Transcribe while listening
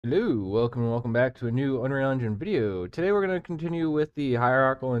Hello, welcome back to a new Unreal Engine video. Today we're going to continue with the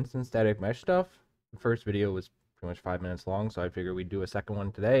hierarchical instance static mesh stuff. The first video was pretty much 5 minutes long, so I figured we'd do a second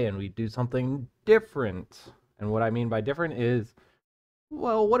one today and we'd do something different. And what I mean by different is,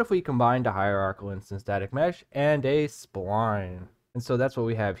 well, what if we combined a hierarchical instance static mesh and a spline? And so that's what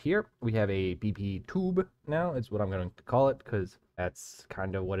we have here. We have a BP tube now, is what I'm going to call it, because that's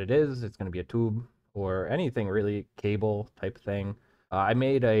kind of what it is. It's going to be a tube or anything really, cable type thing. I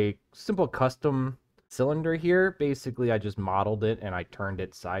made a simple custom cylinder here. Basically, I just modeled it and I turned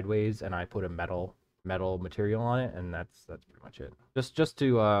it sideways and I put a metal material on it, and that's pretty much it. Just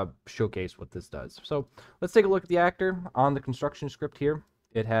to showcase what this does. So let's take a look at the actor on the construction script here.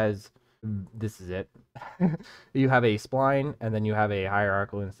 It has, this is it. You have a spline and then you have a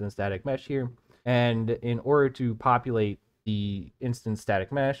hierarchical instance static mesh here. And in order to populate the instance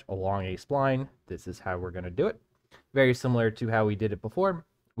static mesh along a spline, this is how we're going to do it. Very similar to how we did it before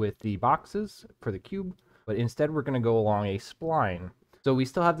with the boxes for the cube, but instead we're going to go along a spline. So we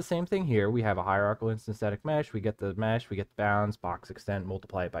still have the same thing here. We have a hierarchical instance static mesh. We get the mesh, we get the bounds, box extent,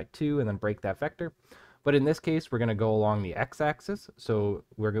 multiply it by 2, and then break that vector. But in this case, we're going to go along the x-axis. So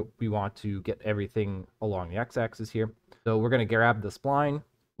we want to get everything along the x-axis here. So we're going to grab the spline.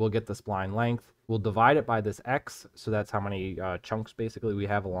 We'll get the spline length. We'll divide it by this x. So that's how many chunks basically we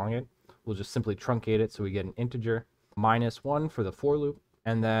have along it. We'll just simply truncate it so we get an integer. -1 for the for loop.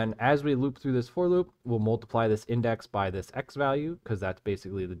 And then as we loop through this for loop, we'll multiply this index by this x value, because that's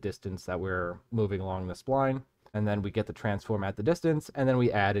basically the distance that we're moving along the spline. And then we get the transform at the distance, and then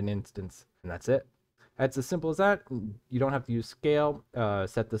we add an instance, and that's it. That's as simple as that. You don't have to use scale.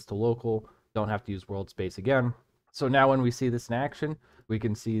 Set this to local. Don't have to use world space again. So now when we see this in action, we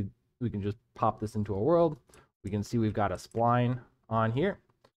can just pop this into a world. We can see we've got a spline on here.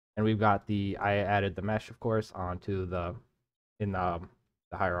 And we've got I added the mesh, of course, onto the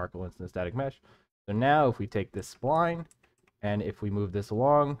hierarchical instance static mesh. So now if we take this spline and if we move this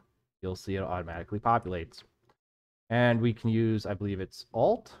along, you'll see it automatically populates. And we can use, I believe it's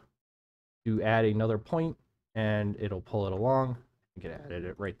Alt to add another point and it'll pull it along. You can add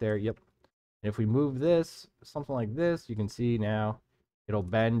it right there. Yep. And if we move this, something like this, you can see now it'll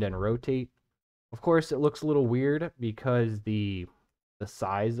bend and rotate. Of course, it looks a little weird because the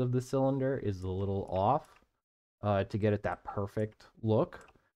size of the cylinder is a little off to get it that perfect look.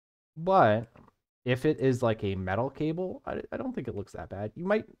 But if it is like a metal cable, I don't think it looks that bad. You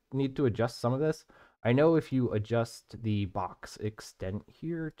might need to adjust some of this. I know if you adjust the box extent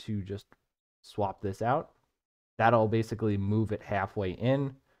here to just swap this out, that'll basically move it halfway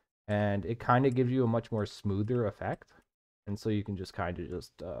in, and it kind of gives you a much more smoother effect. And so you can just kind of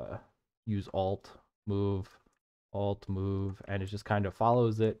just use Alt, move, and it just kind of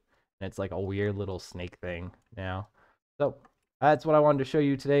follows it, and it's like a weird little snake thing now. So that's what I wanted to show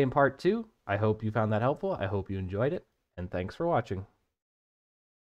you today in part 2. I hope you found that helpful. I hope you enjoyed it, and thanks for watching.